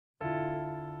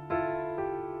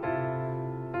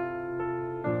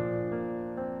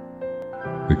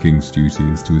The king's duty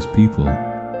is to his people.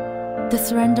 The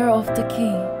surrender of the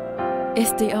king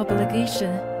is the obligation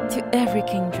to every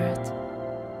kindred.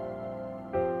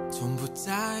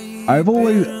 I've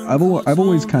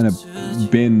always kind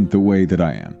of been the way that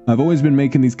I am. I've always been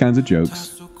making these kinds of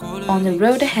jokes. On the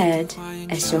road ahead,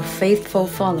 as your faithful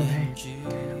follower,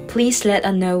 please let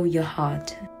us know your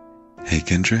heart. Hey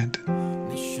kindred,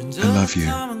 I love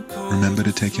you. Remember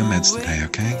to take your meds today,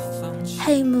 okay?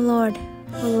 Hey my lord,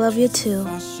 we love you too.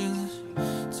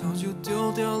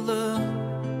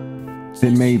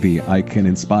 Then maybe I can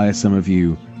inspire some of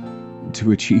you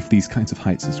to achieve these kinds of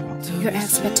heights as well. Your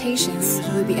expectations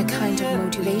will be a kind of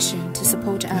motivation to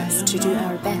support us to do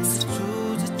our best.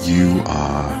 You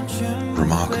are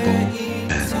remarkable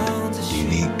and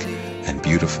unique and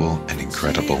beautiful and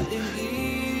incredible.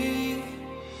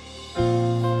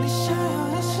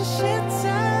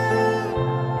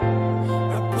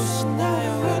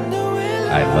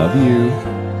 I love you.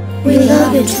 We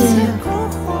love you too.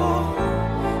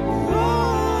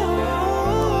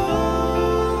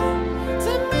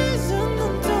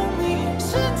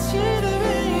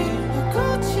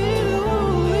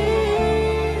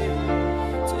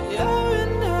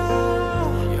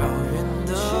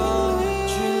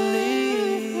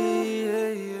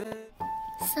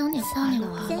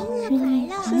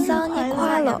 Sinh nhật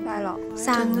快乐，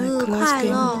生日快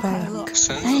乐，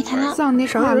生日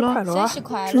快乐，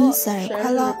祝生日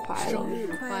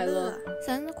快乐，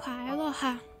生日快乐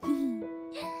哈！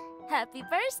 Happy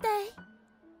birthday!